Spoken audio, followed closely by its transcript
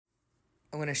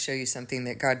I want to show you something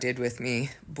that God did with me.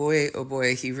 Boy, oh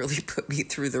boy, he really put me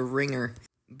through the ringer.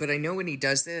 But I know when he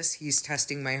does this, he's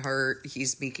testing my heart.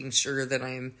 He's making sure that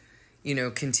I'm, I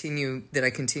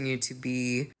continue to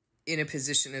be in a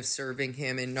position of serving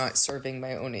him and not serving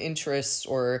my own interests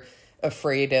or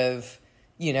afraid of,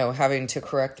 having to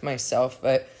correct myself.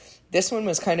 But this one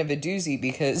was kind of a doozy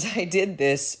because I did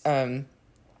this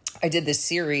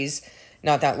series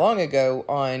not that long ago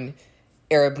on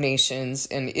Arab nations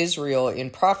and Israel in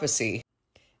prophecy.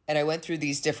 And I went through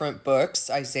these different books,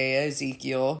 Isaiah,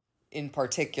 Ezekiel in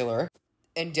particular,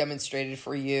 and demonstrated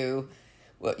for you,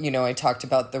 I talked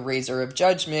about the raiser of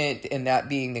judgment and that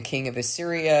being the king of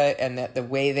Assyria, and that the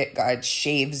way that God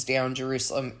shaves down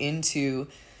Jerusalem into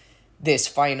this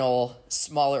final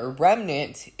smaller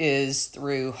remnant is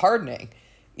through hardening.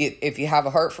 If you have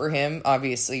a heart for him,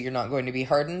 obviously you're not going to be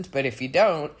hardened, but if you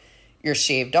don't, you're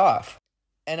shaved off.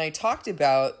 And I talked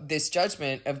about this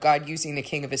judgment of God using the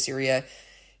king of Assyria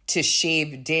to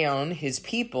shave down his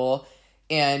people,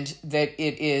 and that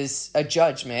it is a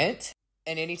judgment.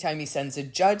 And anytime he sends a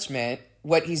judgment,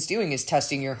 what he's doing is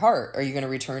testing your heart. Are you going to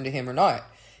return to him or not?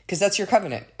 Because that's your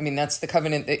covenant. That's the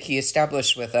covenant that he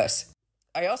established with us.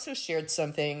 I also shared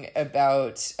something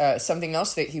about something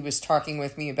else that he was talking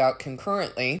with me about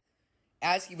concurrently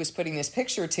as he was putting this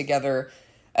picture together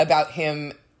about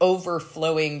him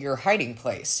overflowing your hiding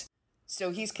place.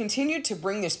 So he's continued to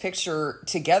bring this picture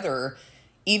together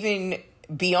even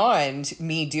beyond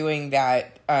me doing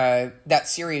that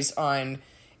series on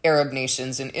Arab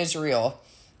nations and Israel.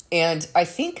 And I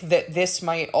think that this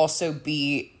might also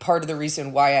be part of the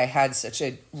reason why I had such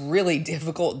a really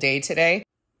difficult day today,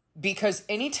 because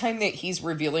anytime that he's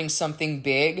revealing something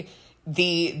big,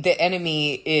 the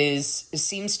enemy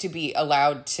seems to be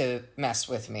allowed to mess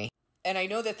with me. And I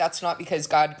know that that's not because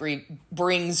God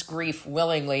brings grief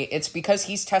willingly. It's because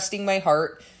he's testing my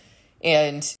heart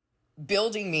and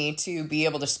building me to be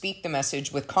able to speak the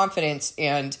message with confidence,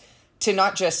 and to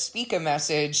not just speak a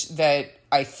message that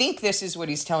I think this is what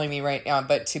he's telling me right now,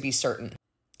 but to be certain.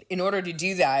 In order to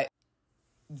do that,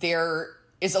 there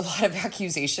is a lot of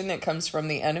accusation that comes from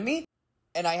the enemy.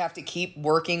 And I have to keep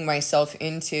working myself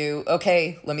into,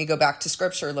 okay, let me go back to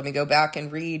scripture. Let me go back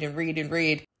and read and read and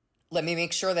read. Let me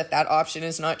make sure that option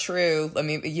is not true.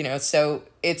 So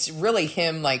it's really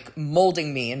him like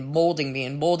molding me and molding me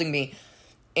and molding me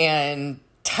and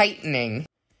tightening.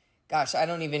 Gosh, I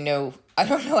don't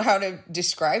know how to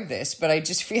describe this, but I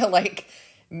just feel like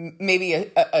maybe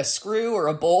a screw or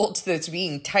a bolt that's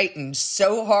being tightened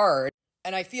so hard.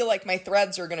 And I feel like my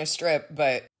threads are going to strip,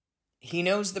 but he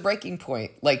knows the breaking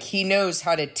point. Like he knows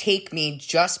how to take me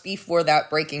just before that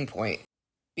breaking point.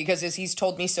 Because as he's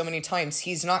told me so many times,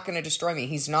 he's not going to destroy me.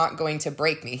 He's not going to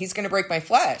break me. He's going to break my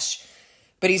flesh,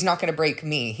 but he's not going to break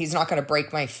me. He's not going to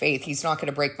break my faith. He's not going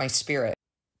to break my spirit.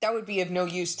 That would be of no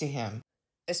use to him,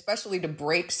 especially to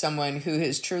break someone who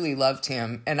has truly loved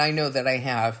him. And I know that I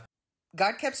have.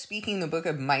 God kept speaking the book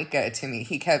of Micah to me.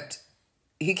 He kept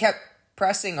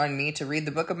pressing on me to read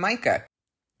the book of Micah.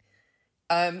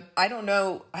 I don't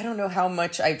know how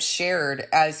much I've shared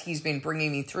as he's been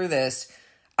bringing me through this.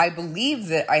 I believe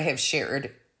that I have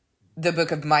shared the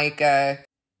book of Micah,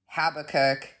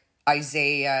 Habakkuk,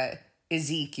 Isaiah,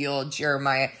 Ezekiel,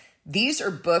 Jeremiah. These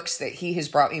are books that he has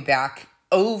brought me back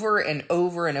over and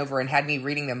over and over and had me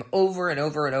reading them over and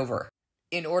over and over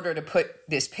in order to put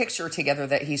this picture together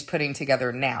that he's putting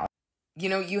together now.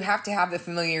 You have to have the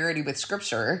familiarity with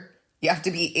scripture. You have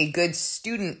to be a good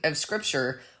student of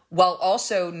scripture while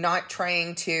also not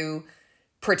trying to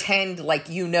pretend like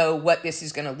what this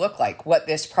is going to look like, what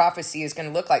this prophecy is going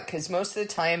to look like. Because most of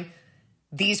the time,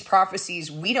 these prophecies,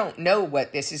 we don't know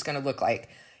what this is going to look like.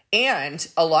 And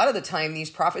a lot of the time, these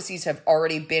prophecies have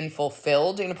already been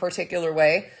fulfilled in a particular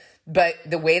way. But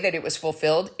the way that it was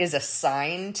fulfilled is a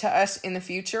sign to us in the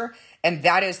future. And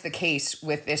that is the case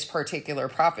with this particular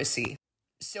prophecy.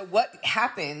 So what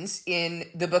happens in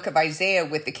the book of Isaiah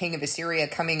with the king of Assyria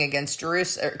coming against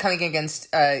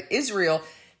Israel?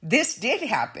 This did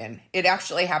happen. It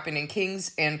actually happened in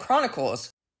Kings and Chronicles.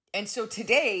 And so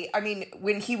today,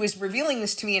 when he was revealing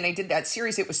this to me and I did that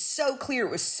series, it was so clear.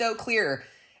 It was so clear.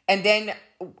 And then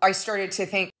I started to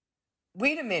think,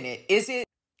 wait a minute, is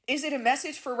it a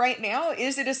message for right now?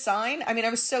 Is it a sign? I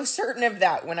was so certain of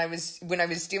that when I was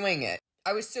doing it.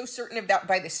 I was so certain of that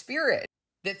by the Spirit,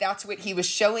 that that's what he was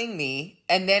showing me.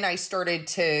 And then I started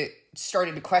to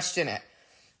question it.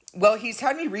 Well, he's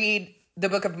had me read the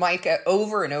book of Micah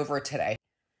over and over today.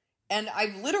 And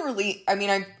I've literally,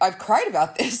 I've cried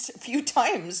about this a few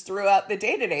times throughout the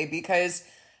day today because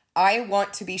I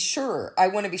want to be sure. I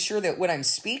want to be sure that what I'm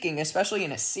speaking, especially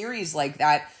in a series like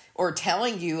that, or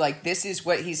telling you like this is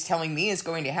what he's telling me is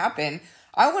going to happen,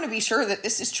 I want to be sure that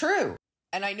this is true.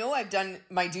 And I know I've done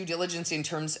my due diligence in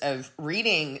terms of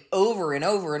reading over and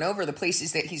over and over the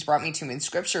places that he's brought me to in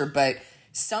scripture, but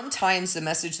sometimes the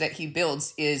message that he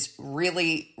builds is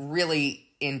really, really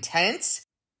intense.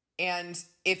 And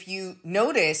if you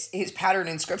notice, his pattern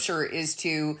in scripture is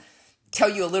to tell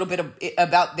you a little bit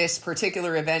about this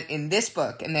particular event in this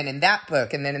book, and then in that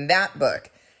book, and then in that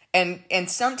book. And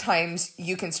sometimes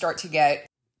you can start to get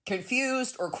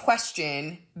confused or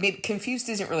question. Maybe confused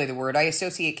isn't really the word. I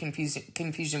associate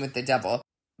confusion with the devil.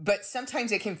 But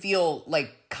sometimes it can feel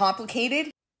like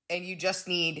complicated, and you just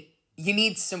need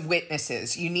some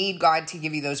witnesses. You need God to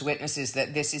give you those witnesses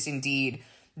that this is indeed,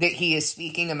 that he is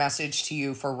speaking a message to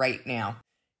you for right now.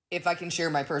 If I can share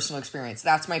my personal experience,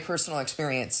 that's my personal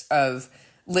experience of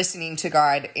listening to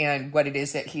God and what it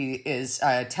is that he is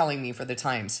telling me for the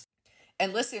times.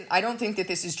 And listen, I don't think that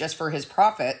this is just for his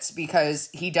prophets, because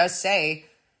he does say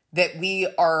that we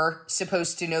are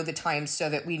supposed to know the times so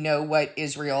that we know what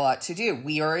Israel ought to do.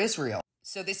 We are Israel.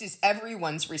 So this is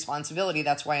everyone's responsibility.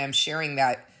 That's why I'm sharing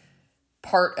that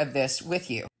part of this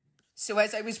with you. So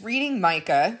as I was reading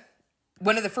Micah,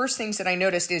 one of the first things that I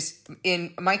noticed is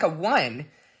in Micah 1,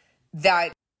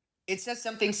 that it says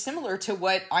something similar to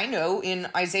what I know in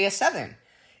Isaiah 7.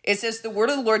 It says, the word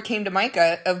of the Lord came to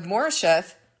Micah of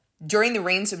Moresheth during the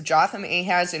reigns of Jotham,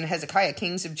 Ahaz, and Hezekiah,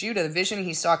 kings of Judah, the vision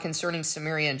he saw concerning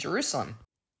Samaria and Jerusalem.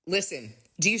 Listen,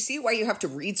 do you see why you have to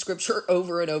read scripture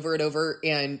over and over and over,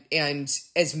 and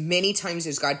as many times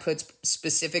as God puts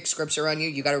specific scripture on you,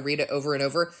 you got to read it over and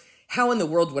over? How in the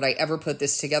world would I ever put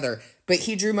this together? But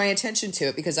he drew my attention to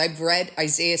it because I've read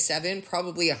Isaiah 7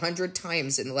 probably 100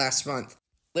 times in the last month.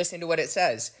 Listen to what it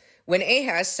says. When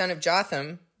Ahaz, son of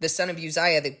Jotham, the son of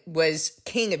Uzziah, was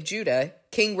king of Judah,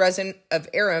 King Rezin of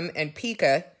Aram, and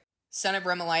Pekah, son of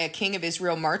Remaliah, king of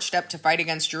Israel, marched up to fight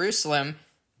against Jerusalem,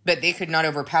 but they could not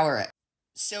overpower it.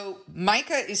 So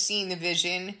Micah is seeing the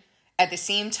vision at the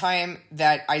same time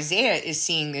that Isaiah is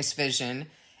seeing this vision.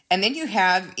 And then you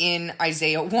have in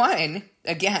Isaiah 1,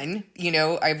 again,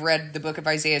 I've read the book of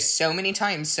Isaiah so many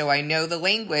times, so I know the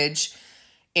language,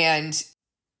 and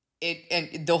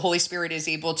the Holy Spirit is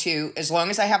able to, as long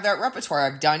as I have that repertoire,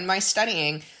 I've done my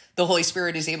studying, the Holy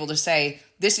Spirit is able to say,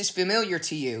 this is familiar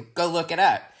to you, go look it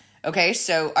up. Okay,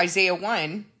 so Isaiah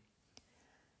 1,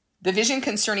 the vision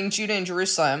concerning Judah and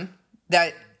Jerusalem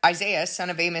that Isaiah,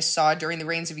 son of Amos, saw during the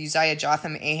reigns of Uzziah,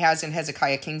 Jotham, Ahaz, and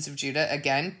Hezekiah, kings of Judah.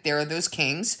 Again, there are those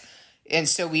kings. And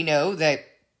so we know that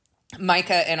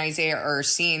Micah and Isaiah are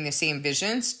seeing the same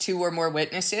visions, 2 or more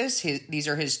witnesses. These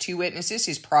are his 2 witnesses,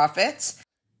 his prophets.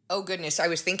 Oh, goodness, I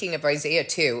was thinking of Isaiah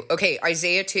 2. Okay,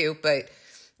 Isaiah 2, but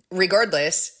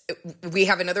regardless, we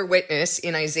have another witness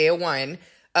in Isaiah 1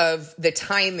 of the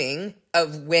timing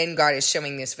of when God is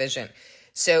showing this vision.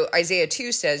 So Isaiah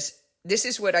 2 says, this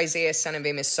is what Isaiah, son of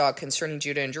Amos, saw concerning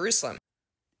Judah and Jerusalem.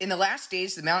 In the last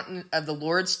days, the mountain of the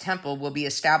Lord's temple will be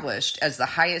established as the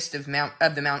highest of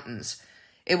the mountains.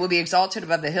 It will be exalted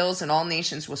above the hills, and all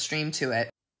nations will stream to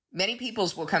it. Many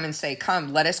peoples will come and say,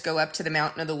 come, let us go up to the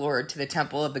mountain of the Lord, to the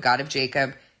temple of the God of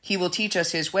Jacob. He will teach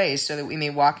us his ways so that we may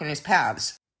walk in his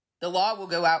paths. The law will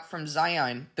go out from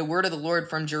Zion, the word of the Lord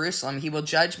from Jerusalem. He will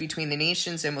judge between the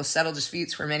nations and will settle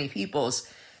disputes for many peoples.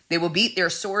 They will beat their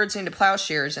swords into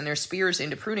plowshares and their spears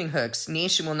into pruning hooks.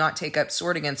 Nation will not take up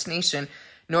sword against nation,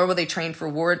 nor will they train for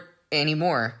war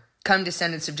anymore. Come,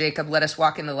 descendants of Jacob, let us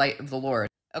walk in the light of the Lord.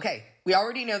 Okay, we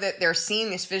already know that they're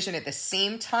seeing this vision at the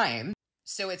same time,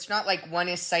 so it's not like one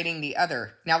is citing the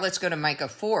other. Now let's go to Micah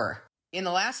 4. In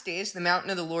the last days, the mountain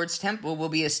of the Lord's temple will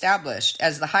be established.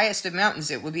 As the highest of mountains,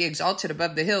 it will be exalted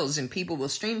above the hills, and people will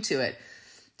stream to it.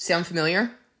 Sound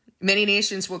familiar? Many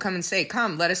nations will come and say,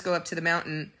 come, let us go up to the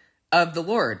mountain of the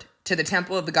Lord, to the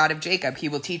temple of the God of Jacob. He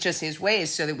will teach us his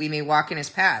ways so that we may walk in his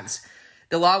paths.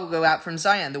 The law will go out from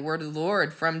Zion, the word of the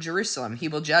Lord from Jerusalem. He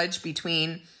will judge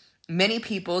between many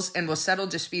peoples and will settle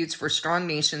disputes for strong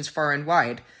nations far and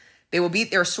wide. They will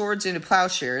beat their swords into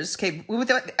plowshares. Okay,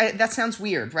 that sounds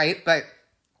weird, right? But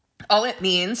all it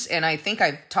means, and I think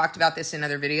I've talked about this in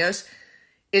other videos,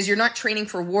 is you're not training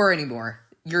for war anymore.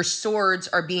 Your swords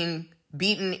are being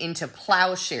beaten into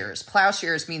plowshares.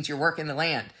 Plowshares means you're working the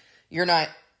land. You're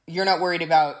not worried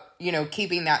about,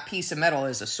 keeping that piece of metal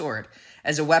as a sword,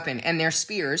 as a weapon, and their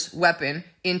spears, weapon,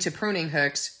 into pruning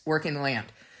hooks, working the land.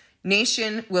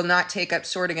 Nation will not take up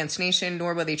sword against nation,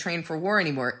 nor will they train for war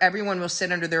anymore. Everyone will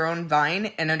sit under their own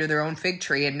vine and under their own fig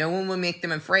tree, and no one will make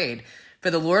them afraid. For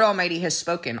the Lord Almighty has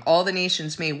spoken. All the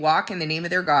nations may walk in the name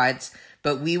of their gods,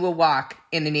 but we will walk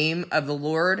in the name of the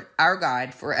Lord our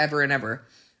God forever and ever.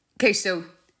 Okay, so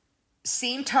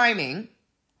same timing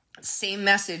Same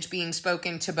message being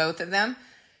spoken to both of them.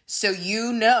 So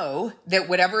you know that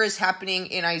whatever is happening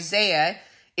in Isaiah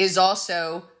is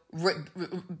also,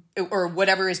 or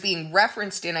whatever is being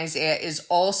referenced in Isaiah is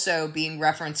also being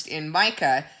referenced in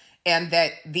Micah, and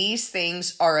that these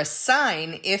things are a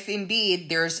sign if indeed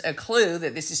there's a clue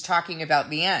that this is talking about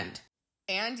the end.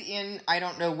 And in, I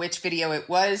don't know which video it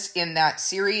was in that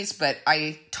series, but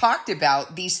I talked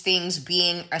about these things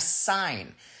being a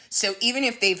sign. So even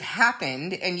if they've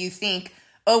happened and you think,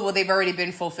 oh, well, they've already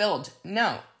been fulfilled.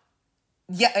 No.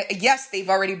 Yeah, yes, they've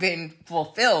already been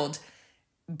fulfilled,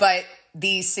 but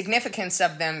the significance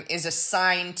of them is a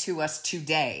sign to us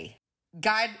today.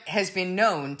 God has been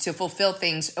known to fulfill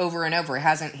things over and over,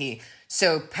 hasn't he?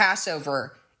 So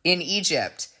Passover in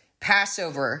Egypt,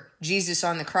 Passover, Jesus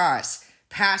on the cross,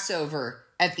 Passover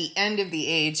at the end of the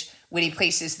age when he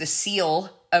places the seal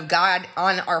of God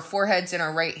on our foreheads and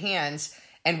our right hands,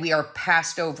 and we are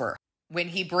passed over when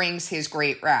he brings his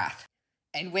great wrath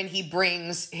and when he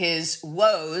brings his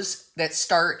woes that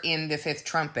start in the fifth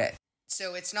trumpet.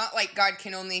 So it's not like God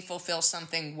can only fulfill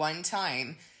something one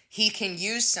time. He can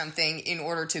use something in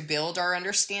order to build our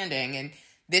understanding. And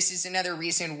this is another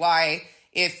reason why,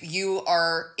 if you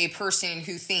are a person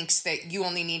who thinks that you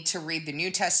only need to read the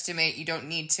New Testament, you don't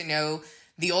need to know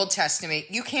the Old Testament,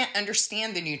 you can't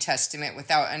understand the New Testament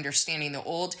without understanding the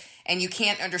Old, and you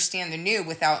can't understand the New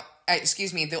without,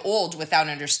 the Old without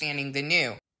understanding the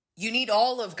New. You need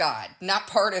all of God, not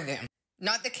part of him.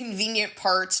 Not the convenient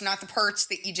parts, not the parts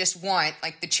that you just want,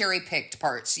 like the cherry-picked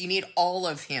parts. You need all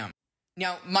of him.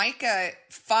 Now, Micah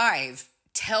 5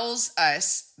 tells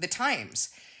us the times.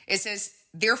 It says,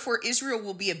 therefore Israel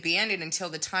will be abandoned until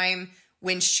the time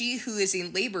when she who is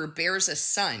in labor bears a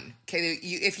son. Okay,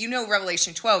 if you know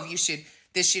Revelation 12,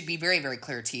 this should be very, very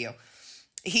clear to you.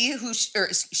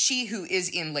 She who is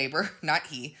in labor, not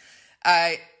he,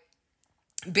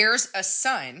 bears a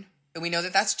son. And we know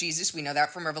that that's Jesus. We know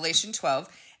that from Revelation 12.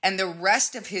 And the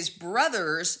rest of his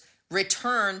brothers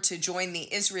return to join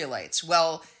the Israelites.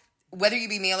 Well, whether you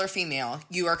be male or female,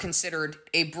 you are considered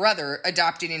a brother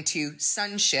adopted into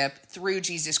sonship through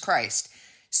Jesus Christ.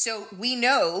 So we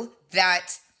know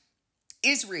that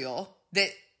Israel, that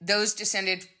those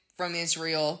descended from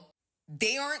Israel,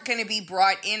 they aren't going to be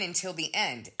brought in until the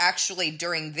end, actually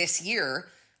during this year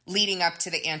leading up to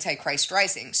the Antichrist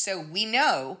rising. So we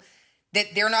know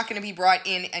that they're not going to be brought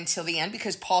in until the end,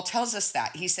 because Paul tells us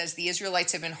that. He says the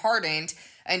Israelites have been hardened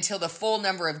until the full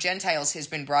number of Gentiles has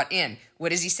been brought in.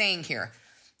 What is he saying here?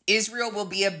 Israel will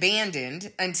be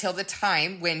abandoned until the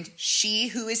time when she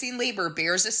who is in labor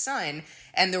bears a son,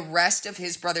 and the rest of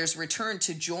his brothers return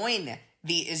to join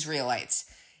the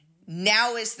Israelites.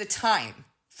 Now is the time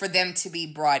for them to be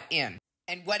brought in.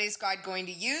 And what is God going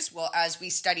to use? Well, as we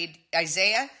studied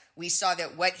Isaiah, we saw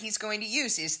that what he's going to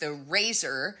use is the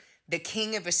razor, the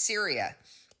king of Assyria,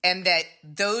 and that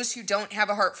those who don't have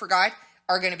a heart for God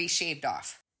are going to be shaved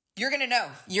off. You're going to know.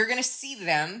 You're going to see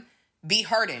them be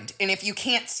hardened. And if you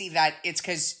can't see that, it's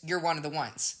because you're one of the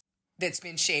ones that's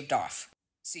been shaved off.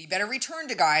 So you better return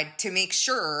to God to make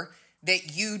sure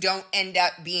that you don't end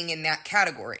up being in that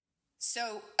category.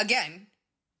 So again,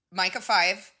 Micah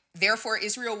 5, therefore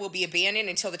Israel will be abandoned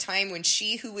until the time when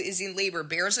she who is in labor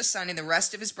bears a son and the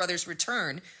rest of his brothers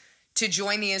return to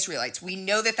join the Israelites. We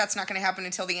know that that's not going to happen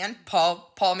until the end.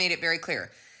 Paul made it very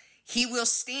clear. He will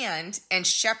stand and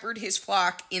shepherd his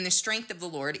flock in the strength of the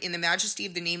Lord, in the majesty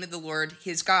of the name of the Lord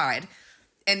his God,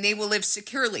 and they will live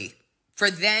securely. For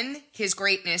then his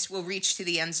greatness will reach to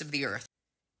the ends of the earth.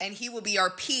 And he will be our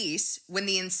peace when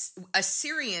the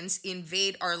Assyrians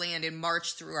invade our land and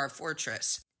march through our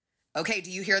fortress. Okay,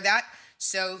 do you hear that?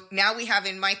 So now we have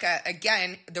in Micah,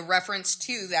 again, the reference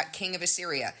to that king of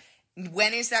Assyria.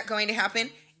 When is that going to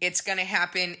happen? It's going to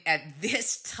happen at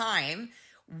this time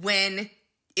when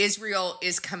Israel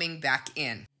is coming back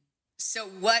in. So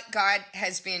what God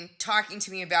has been talking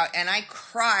to me about, and I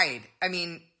cried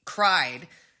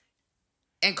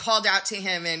and called out to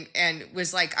him and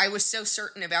was like, I was so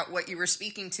certain about what you were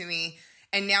speaking to me,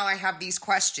 and now I have these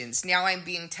questions. Now I'm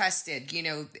being tested,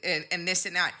 and this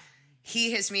and that.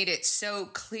 He has made it so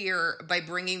clear by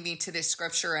bringing me to this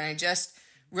scripture, and I just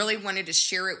really wanted to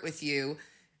share it with you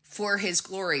for his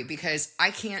glory, because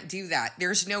I can't do that.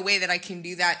 There's no way that I can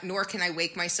do that, nor can I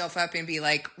wake myself up and be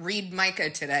like, read Micah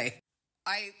today.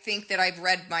 I think that I've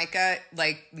read Micah,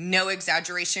 like no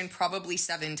exaggeration, probably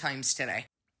 7 times today.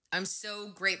 I'm so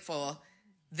grateful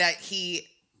that he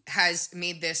has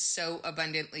made this so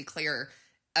abundantly clear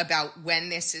about when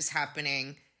this is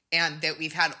happening, and that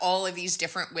we've had all of these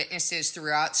different witnesses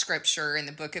throughout scripture in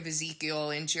the book of Ezekiel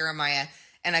and Jeremiah,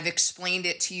 And I've explained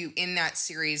it to you in that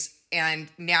series. And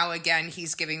now again,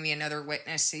 he's giving me another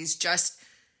witness. He's just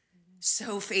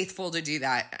so faithful to do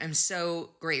that. I'm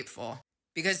so grateful,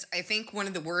 because I think one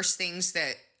of the worst things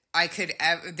that I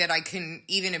can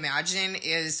even imagine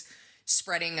is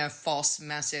spreading a false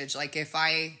message. Like if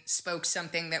I spoke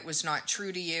something that was not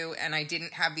true to you and I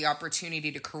didn't have the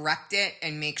opportunity to correct it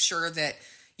and make sure that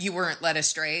you weren't led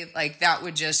astray, like that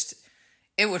would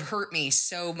it would hurt me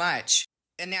so much.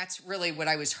 And that's really what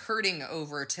I was hurting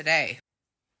over today,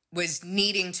 was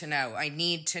needing to know. I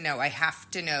need to know. I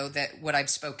have to know that what I've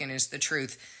spoken is the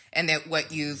truth and that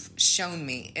what you've shown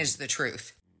me is the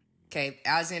truth. Okay,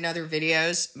 as in other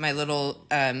videos, my little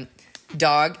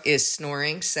dog is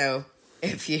snoring, so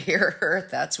if you hear her,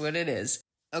 that's what it is.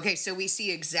 Okay, so we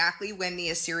see exactly when the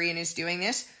Assyrian is doing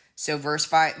this. So verse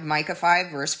 5, Micah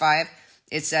 5, verse 5,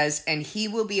 it says, "And he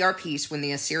will be our peace when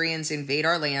the Assyrians invade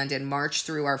our land and march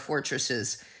through our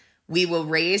fortresses. We will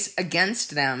raise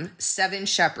against them 7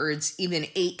 shepherds, even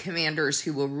 8 commanders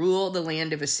who will rule the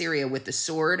land of Assyria with the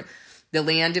sword, the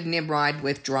land of Nimrod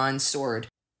with drawn sword.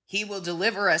 He will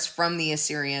deliver us from the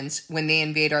Assyrians when they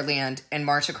invade our land and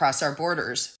march across our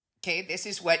borders." Okay, this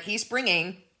is what he's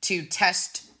bringing to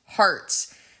test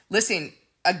hearts. Listen,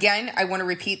 again, I want to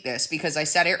repeat this because I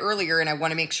said it earlier and I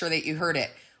want to make sure that you heard it.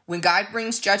 When God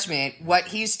brings judgment, what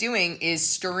he's doing is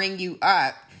stirring you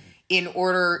up in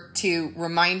order to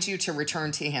remind you to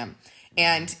return to him.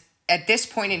 And at this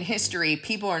point in history,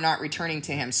 people are not returning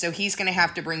to him. So he's going to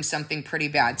have to bring something pretty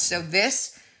bad. So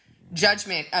this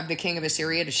judgment of the king of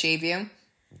Assyria to shave you,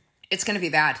 it's going to be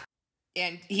bad.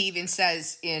 And he even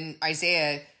says in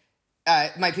Isaiah,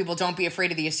 my people, don't be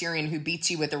afraid of the Assyrian who beats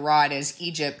you with a rod as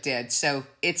Egypt did. So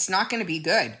it's not going to be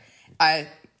good. I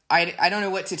don't know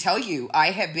what to tell you.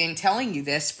 I have been telling you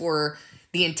this for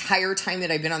the entire time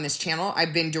that I've been on this channel.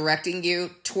 I've been directing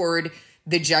you toward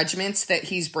the judgments that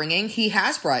he's bringing. He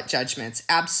has brought judgments,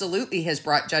 absolutely has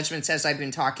brought judgments as I've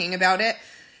been talking about it.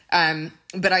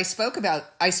 But I spoke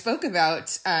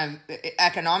about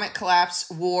economic collapse,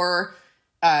 war,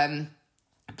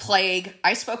 plague.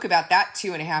 I spoke about that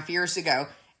 2.5 years ago,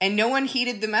 and no one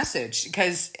heeded the message,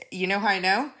 because you know how I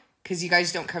know? Because you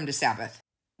guys don't come to Sabbath.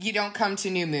 You don't come to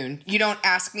New Moon. You don't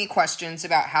ask me questions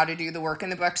about how to do the work in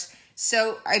the books.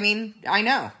 So, I mean, I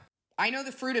know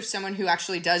the fruit of someone who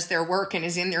actually does their work and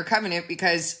is in their covenant,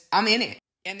 because I'm in it.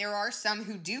 And there are some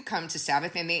who do come to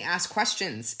Sabbath and they ask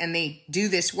questions and they do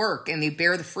this work and they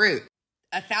bear the fruit.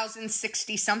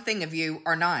 1,060 something of you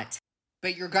are not,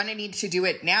 but you're going to need to do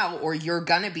it now or you're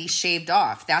going to be shaved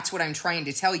off. That's what I'm trying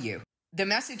to tell you. The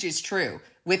message is true.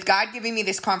 With God giving me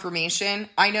this confirmation,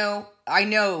 I know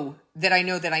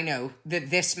that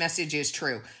this message is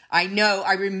true. I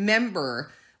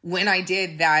remember when I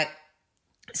did that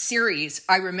series,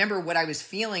 I remember what I was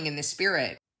feeling in the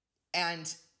spirit.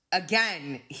 And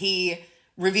again, he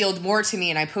revealed more to me,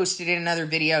 and I posted in another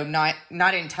video, not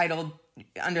entitled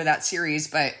under that series,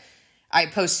 but I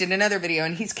posted another video,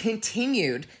 and he's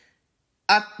continued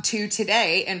up to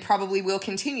today and probably will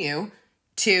continue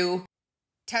to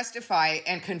testify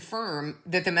and confirm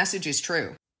that the message is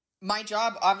true. My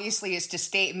job obviously is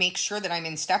to make sure that I'm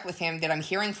in step with him, that I'm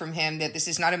hearing from him, that this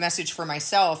is not a message for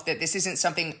myself, that this isn't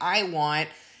something I want,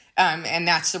 and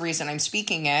that's the reason I'm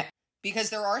speaking it, because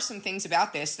there are some things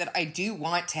about this that I do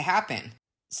want to happen.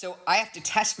 So I have to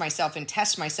test myself and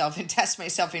test myself and test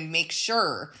myself and make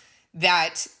sure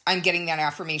that I'm getting that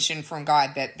affirmation from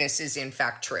God that this is in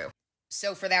fact true.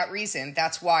 So for that reason,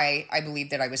 that's why I believe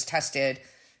that I was tested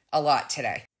a lot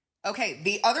today. Okay,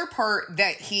 the other part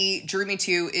that he drew me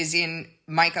to is in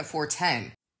Micah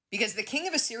 4:10, because the king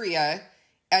of Assyria,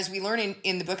 as we learn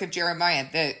in the book of Jeremiah,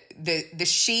 the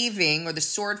shaving or the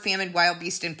sword, famine, wild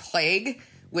beast, and plague,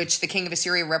 which the king of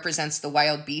Assyria represents the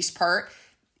wild beast part.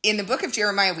 In the book of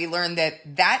Jeremiah, we learn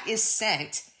that is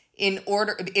sent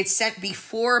it's sent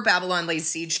before Babylon laid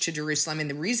siege to Jerusalem. And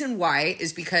the reason why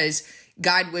is because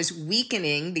God was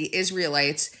weakening the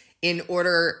Israelites in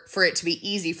order for it to be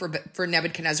easy for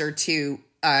Nebuchadnezzar to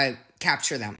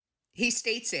capture them. He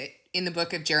states it in the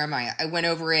book of Jeremiah. I went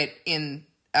over it in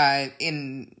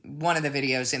one of the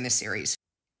videos in this series.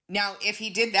 Now, if he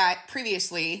did that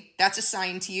previously, that's a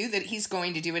sign to you that he's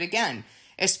going to do it again,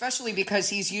 especially because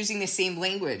he's using the same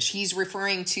language. He's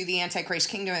referring to the Antichrist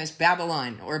kingdom as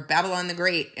Babylon, or Babylon the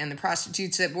Great, and the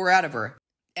prostitutes that bore out of her,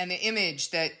 and the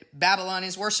image that Babylon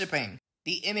is worshiping.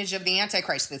 The image of the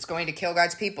Antichrist that's going to kill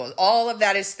God's people. All of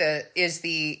that is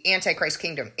the Antichrist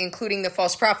kingdom, including the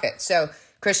false prophet. So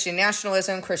Christian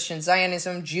nationalism, Christian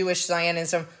Zionism, Jewish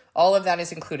Zionism, all of that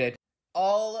is included.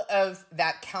 All of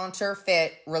that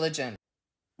counterfeit religion.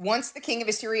 Once the king of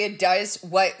Assyria does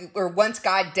once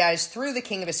God does through the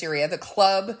king of Assyria, the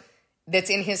club that's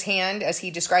in his hand, as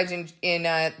he describes in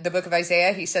the book of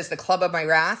Isaiah, he says, the club of my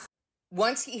wrath.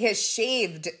 Once he has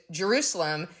shaved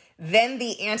Jerusalem, then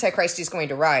the Antichrist is going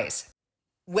to rise.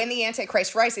 When the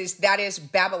Antichrist rises, that is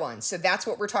Babylon. So that's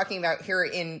what we're talking about here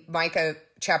in Micah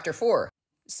chapter 4.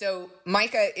 So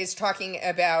Micah is talking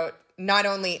about not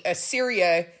only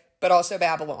Assyria, but also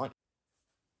Babylon.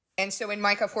 And so in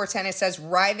Micah 4:10, it says,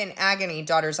 writhe in agony,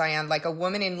 daughter Zion, like a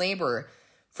woman in labor.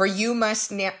 For now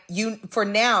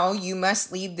you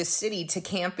must leave the city to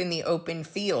camp in the open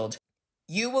field.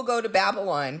 You will go to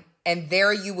Babylon, and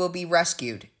there you will be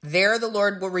rescued. There the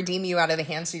Lord will redeem you out of the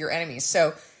hands of your enemies.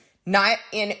 So not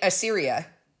in Assyria,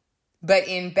 but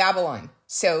in Babylon.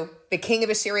 So the king of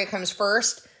Assyria comes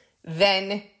first,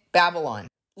 then Babylon.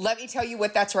 Let me tell you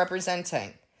what that's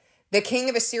representing. The king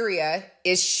of Assyria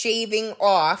is shaving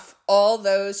off all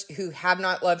those who have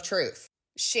not loved truth,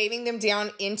 shaving them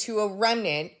down into a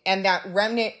remnant, and that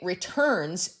remnant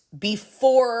returns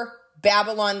before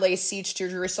Babylon lays siege to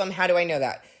Jerusalem. How do I know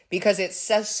that? Because it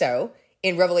says so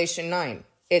in Revelation 9.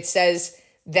 It says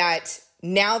that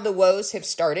now the woes have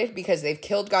started because they've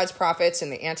killed God's prophets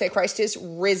and the Antichrist is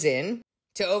risen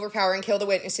to overpower and kill the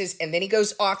witnesses. And then he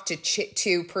goes off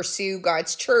to pursue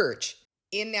God's church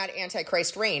in that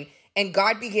Antichrist reign. And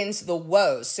God begins the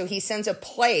woes. So he sends a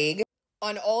plague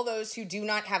on all those who do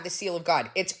not have the seal of God.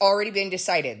 It's already been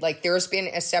decided. Like there's been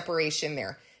a separation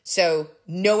there. So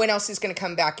no one else is going to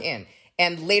come back in.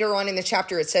 And later on in the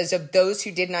chapter, it says of those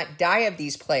who did not die of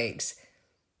these plagues,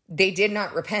 they did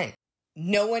not repent.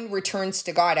 No one returns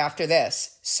to God after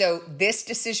this. So this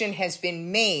decision has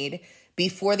been made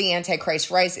before the Antichrist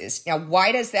rises. Now,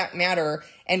 why does that matter?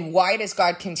 And why does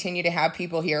God continue to have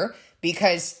people here?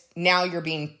 Because now you're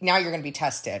going to be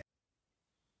tested.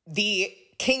 The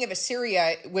king of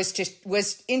Assyria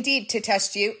was indeed to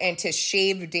test you and to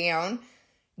shave down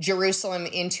Jerusalem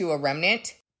into a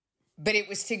remnant, but it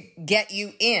was to get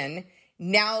you in.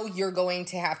 Now you're going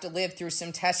to have to live through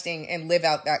some testing and live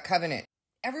out that covenant.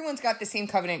 Everyone's got the same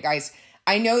covenant, guys.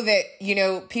 I know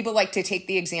that, people like to take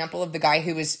the example of the guy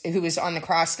who was on the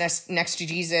cross next to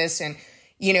Jesus and,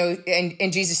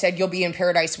 and Jesus said, you'll be in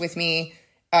paradise with me.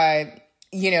 I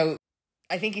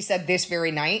think he said this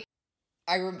very night.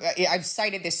 I've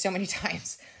cited this so many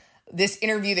times. This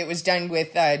interview that was done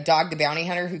with Dog the Bounty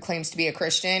Hunter, who claims to be a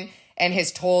Christian and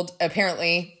has told,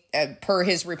 apparently, per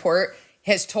his report,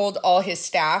 has told all his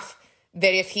staff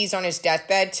that if he's on his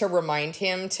deathbed to remind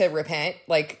him to repent.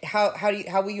 Like, how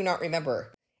will you not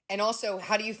remember? And also,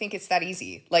 how do you think it's that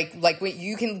easy? Like when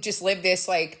you can just live this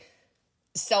like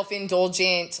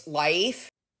self-indulgent life,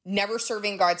 never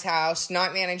serving God's house,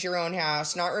 not manage your own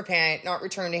house, not repent, not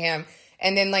return to him.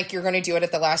 And then like, you're going to do it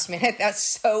at the last minute. That's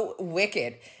so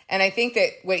wicked. And I think that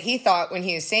what he thought when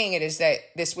he was saying it is that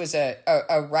this was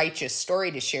a righteous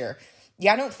story to share.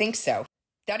 Yeah, I don't think so.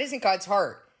 That isn't God's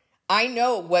heart. I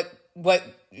know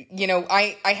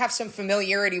I have some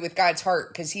familiarity with God's heart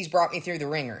because he's brought me through the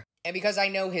ringer and because I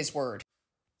know his word.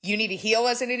 You need to heal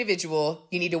as an individual.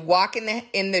 You need to walk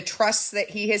in the trust that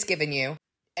he has given you.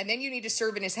 And then you need to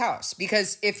serve in his house,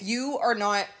 because if you are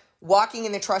not walking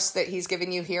in the trust that he's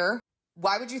given you here,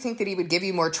 why would you think that he would give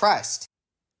you more trust?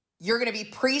 You're going to be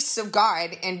priests of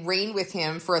God and reign with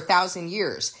him for 1,000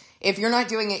 years. If you're not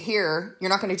doing it here, you're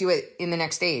not going to do it in the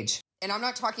next age. And I'm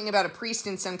not talking about a priest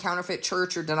in some counterfeit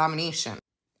church or denomination.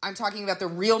 I'm talking about the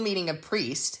real meaning of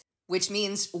priest, which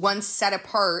means one set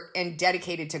apart and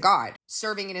dedicated to God,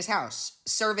 serving in his house,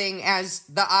 serving as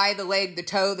the eye, the leg, the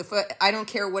toe, the foot. I don't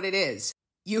care what it is.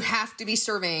 You have to be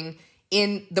serving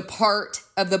in the part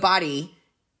of the body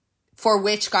for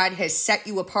which God has set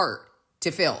you apart to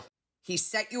fill. He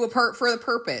set you apart for the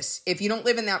purpose. If you don't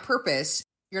live in that purpose,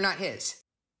 you're not his.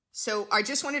 So I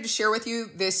just wanted to share with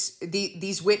you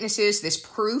these witnesses, this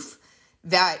proof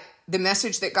that the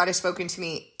message that God has spoken to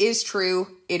me is true.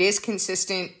 It is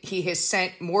consistent. He has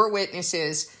sent more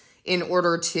witnesses in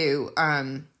order to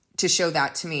show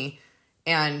that to me.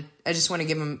 And I just want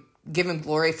to give him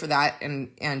glory for that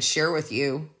and share with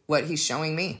you what he's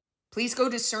showing me. Please go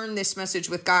discern this message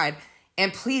with God.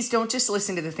 And please don't just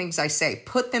listen to the things I say.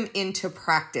 Put them into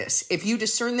practice. If you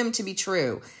discern them to be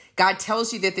true, God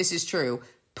tells you that this is true,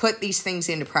 put these things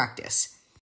into practice.